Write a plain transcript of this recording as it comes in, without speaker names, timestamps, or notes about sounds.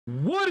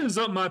What is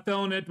up, my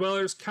fellow net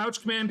dwellers?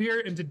 Couch Command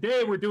here, and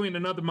today we're doing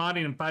another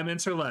modding in 5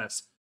 minutes or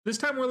less. This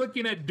time we're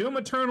looking at Doom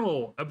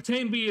Eternal,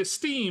 obtained via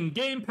Steam,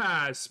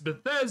 Gamepass,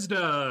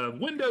 Bethesda,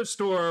 Windows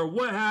Store,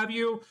 what have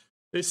you.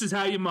 This is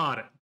how you mod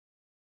it.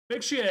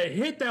 Make sure you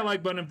hit that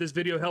like button if this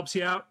video helps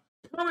you out,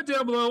 comment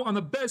down below on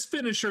the best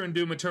finisher in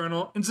Doom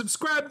Eternal, and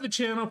subscribe to the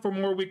channel for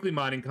more weekly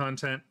modding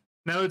content.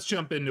 Now let's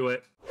jump into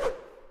it.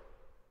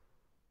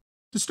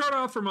 To start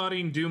off for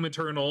modding Doom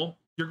Eternal,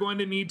 you're going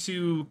to need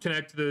to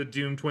connect to the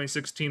Doom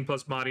 2016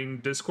 plus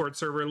modding Discord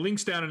server.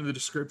 Links down in the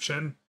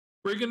description.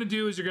 What you're going to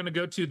do is you're going to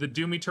go to the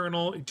Doom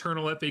Eternal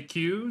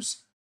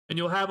FAQs, and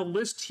you'll have a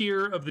list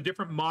here of the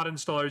different mod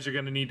installers you're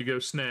going to need to go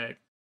snag.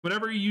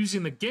 Whenever you're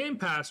using the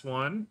Gamepass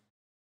one,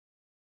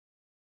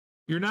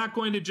 you're not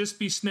going to just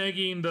be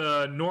snagging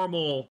the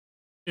normal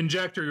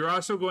Injector. You're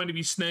also going to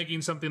be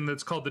snagging something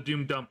that's called the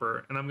Doom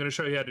Dumper, and I'm going to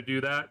show you how to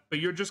do that. But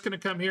you're just going to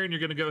come here and you're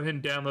going to go ahead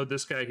and download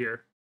this guy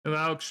here. And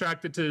I'll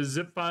extract it to a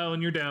zip file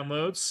in your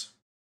downloads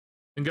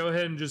and go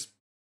ahead and just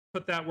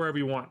put that wherever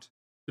you want.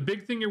 The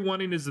big thing you're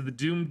wanting is the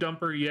Doom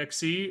Dumper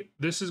exe.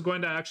 This is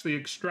going to actually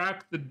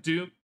extract the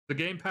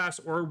Gamepass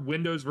or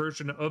Windows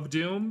version of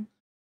Doom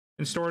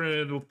and store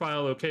it in a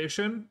file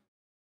location.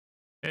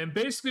 And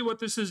basically what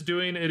this is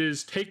doing, it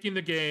is taking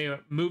the game,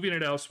 moving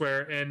it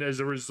elsewhere, and as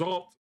a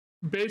result,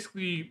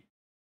 basically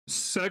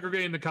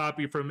segregating the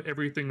copy from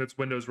everything that's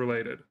Windows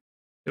related.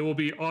 It will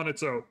be on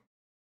its own.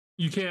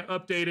 You can't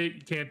update it,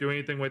 you can't do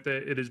anything with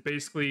it. It is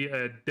basically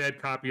a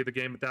dead copy of the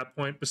game at that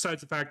point,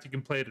 besides the fact you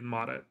can play it and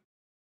mod it.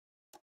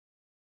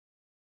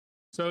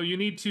 So you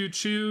need to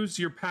choose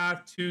your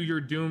path to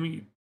your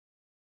Doom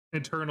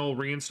Eternal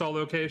reinstall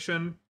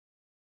location.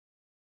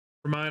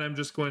 For mine, I'm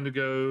just going to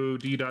go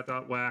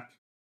d.whack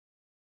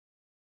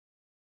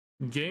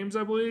games,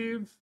 I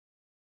believe.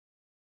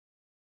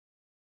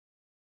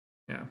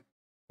 Yeah,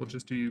 we'll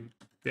just do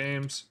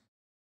games.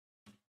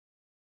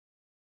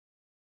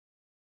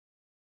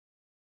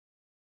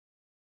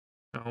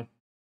 No.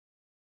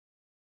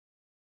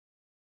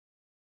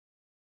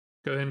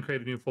 Go ahead and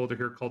create a new folder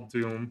here called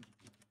Doom.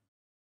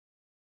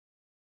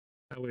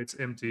 That way it's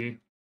empty.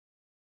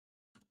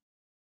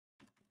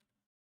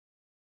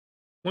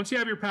 Once you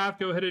have your path,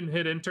 go ahead and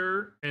hit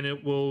enter, and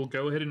it will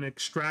go ahead and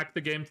extract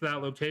the game to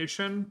that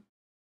location,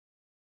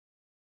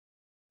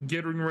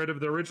 getting rid of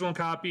the original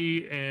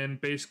copy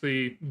and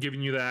basically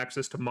giving you the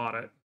access to mod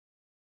it.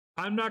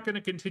 I'm not going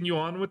to continue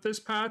on with this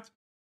path,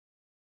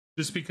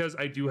 just because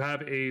I do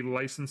have a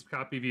licensed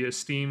copy via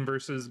Steam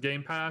versus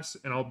Game Pass,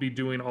 and I'll be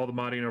doing all the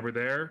modding over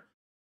there.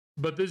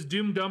 But this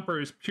Doom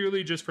Dumper is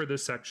purely just for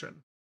this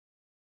section.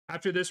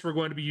 After this, we're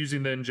going to be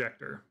using the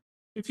Injector.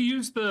 If you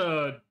use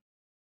the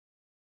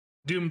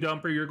Doom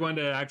Dumper, you're going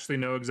to actually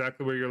know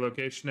exactly where your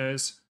location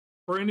is.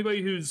 For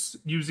anybody who's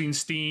using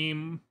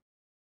Steam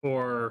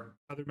or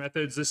other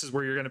methods, this is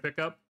where you're going to pick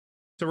up.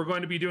 So we're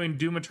going to be doing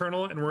Doom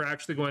Eternal, and we're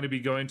actually going to be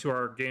going to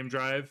our game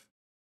drive.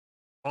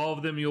 All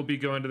of them you'll be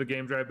going to the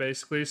game drive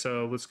basically,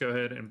 so let's go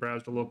ahead and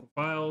browse the local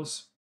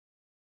files.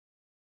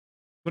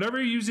 Whenever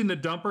you're using the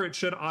dumper, it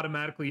should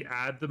automatically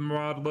add the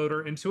mod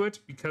loader into it.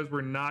 Because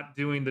we're not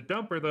doing the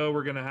dumper though,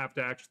 we're going to have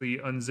to actually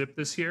unzip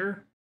this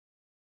here.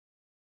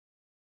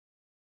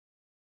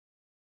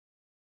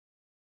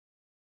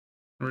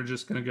 We're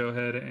just going to go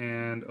ahead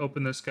and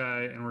open this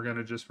guy, and we're going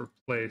to just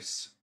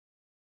replace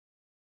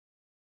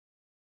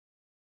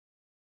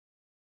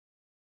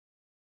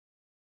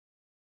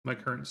my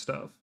current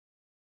stuff.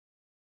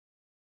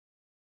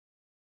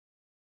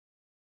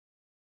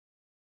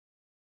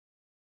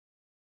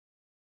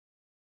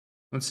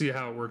 Let's see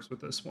how it works with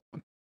this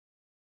one.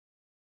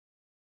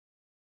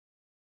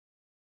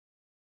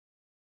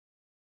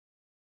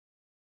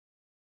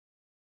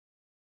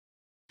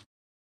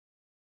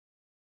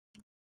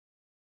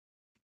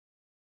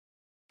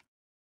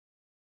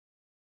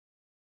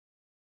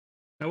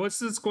 Now what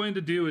this is going to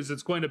do is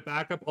it's going to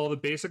back up all the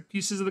basic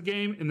pieces of the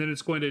game, and then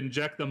it's going to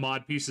inject the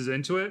mod pieces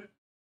into it.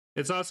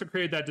 It's also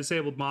created that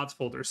disabled mods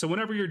folder. So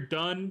whenever you're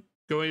done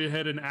going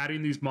ahead and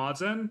adding these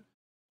mods in,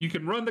 you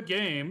can run the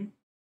game,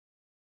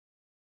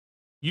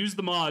 use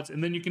the mods,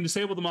 and then you can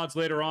disable the mods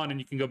later on, and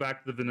you can go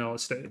back to the vanilla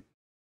state.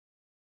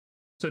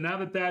 So now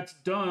that that's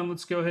done,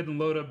 let's go ahead and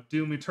load up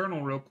Doom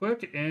Eternal real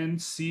quick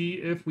and see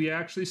if we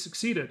actually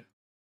succeeded.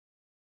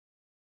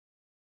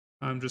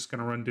 I'm just going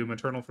to run Doom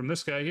Eternal from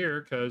this guy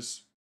here,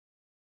 because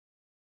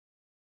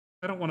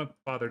I don't want to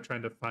bother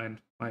trying to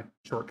find my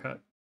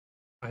shortcut.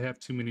 I have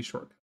too many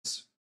shortcuts.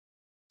 It's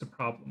a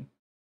problem.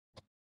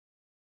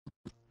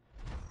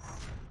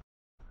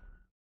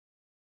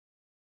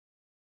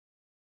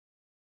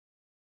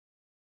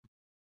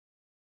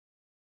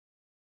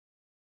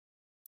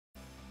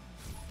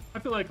 I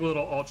feel like a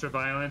little ultra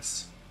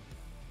violence.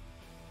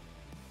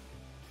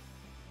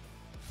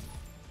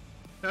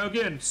 Now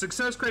again,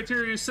 success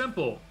criteria is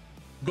simple.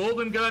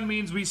 Golden gun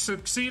means we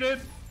succeeded.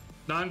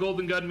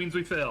 Non-golden gun means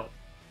we failed.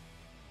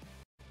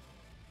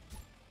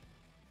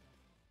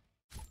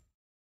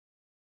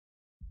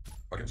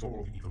 Against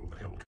all the evil that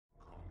hell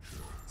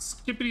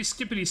Skippity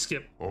skippity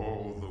skip.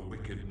 all the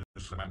wickedness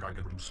that mankind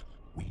can produce.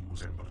 We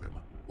resemble them.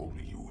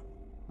 Only you.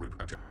 Rip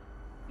and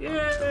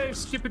Yay,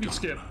 skippity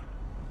skip.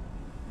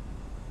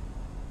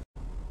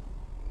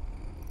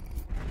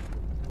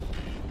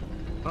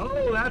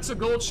 Oh, that's a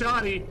gold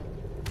shoddy.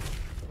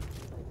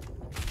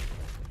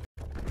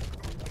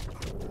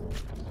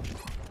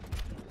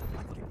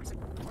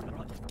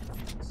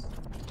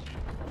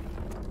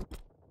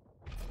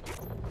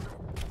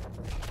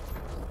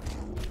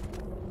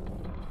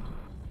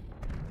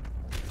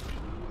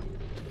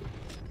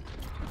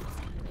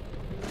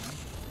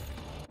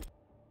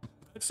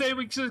 Let's say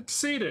we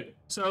succeeded.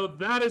 So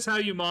that is how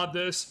you mod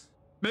this.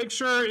 Make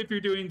sure if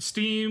you're doing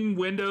Steam,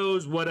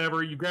 Windows,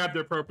 whatever, you grab the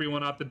appropriate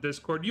one off the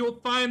Discord.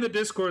 You'll find the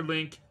Discord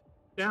link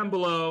down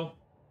below.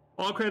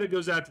 All credit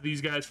goes out to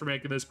these guys for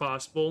making this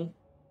possible.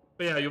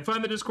 But yeah, you'll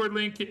find the Discord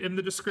link in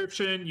the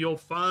description. You'll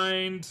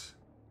find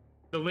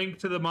the link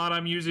to the mod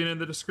I'm using in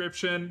the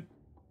description.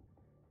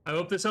 I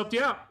hope this helped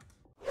you out.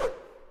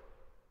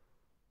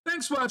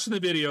 Thanks for watching the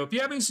video. If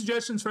you have any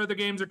suggestions for other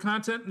games or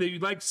content that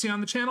you'd like to see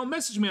on the channel,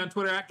 message me on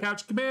Twitter at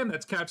CouchCommand,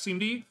 that's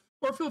CouchCMD,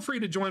 or feel free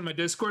to join my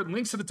Discord.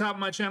 Links at the top of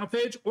my channel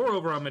page or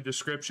over on my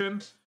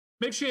description.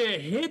 Make sure you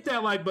hit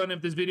that like button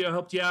if this video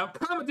helped you out.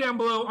 Comment down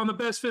below on the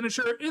best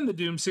finisher in the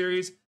Doom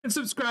series, and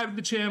subscribe to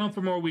the channel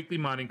for more weekly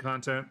modding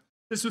content.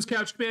 This was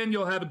CouchCommand.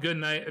 You'll have a good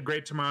night, a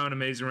great tomorrow, and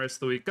amazing rest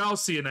of the week. I'll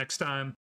see you next time.